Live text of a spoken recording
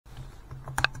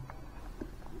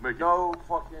No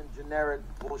fucking generic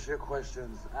bullshit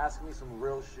questions. Ask me some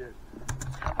real shit.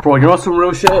 Bro, you want some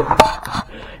real shit?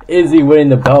 Izzy winning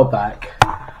the belt back.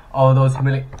 All those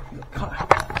camera,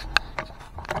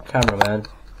 man.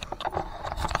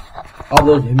 All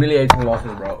those humiliating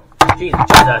losses, bro.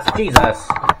 Jesus.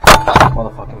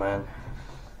 Motherfucking man.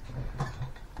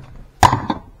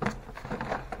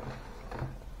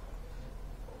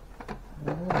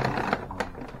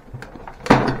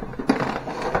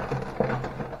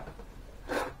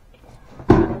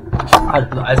 I just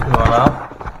put the ice cream in my mouth.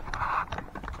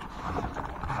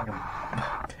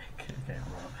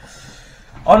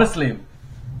 Honestly,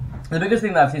 the biggest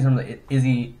thing that I've seen from the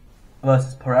Izzy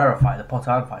versus Pereira fight, the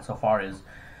Potan fight so far, is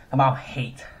the amount of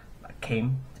hate that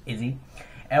came to Izzy.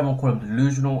 Everyone called him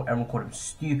delusional, everyone called him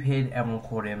stupid, everyone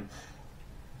called him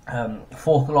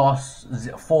fourth loss,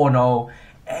 4-0.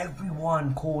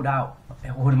 Everyone called him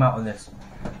out on this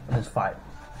fight.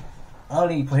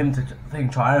 Only for him to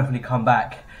triumphantly come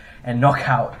back and knock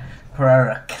out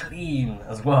Pereira clean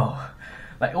as well.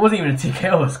 Like, it wasn't even a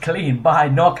TKO, it was clean by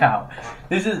knockout.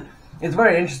 It's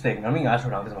very interesting. I mean, I showed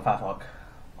down because I'm a fast walk.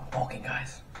 I'm walking,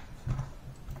 guys.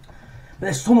 But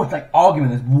there's so much like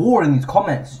argument, there's war in these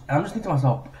comments, and I'm just thinking to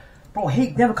myself, bro,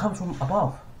 hate never comes from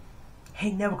above.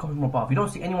 Hate never comes from above. You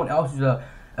don't see anyone else who's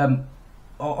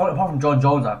apart from John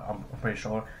Jones, I'm pretty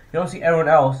sure. You don't see everyone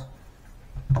else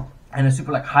in a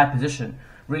super like high position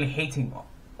really hating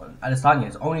Adesanya.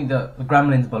 It's only the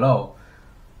gremlins below,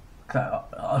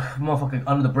 motherfucking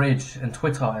under the bridge and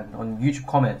Twitter and on YouTube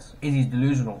comments. Izzy's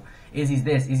delusional. Izzy's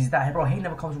this. Izzy's that. Hey, bro, hate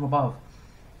never comes from above.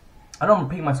 I know I'm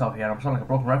repeating myself here. I'm sounding like a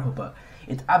broken record, but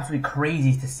it's absolutely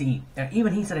crazy to see. And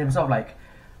even he said it himself, like,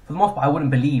 for the most part, I wouldn't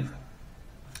believe.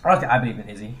 I don't think I believe in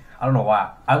Izzy. I don't know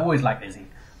why. I always liked Izzy.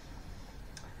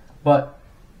 But,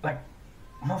 like,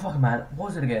 motherfucker, man, what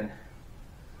was it again?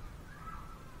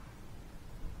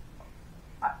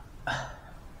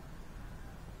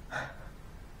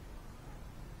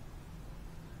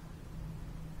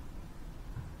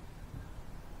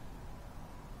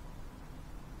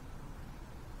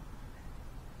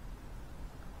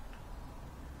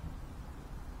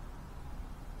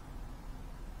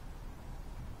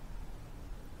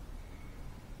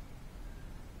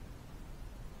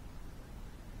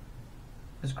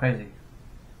 It's crazy.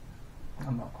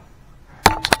 I'm not.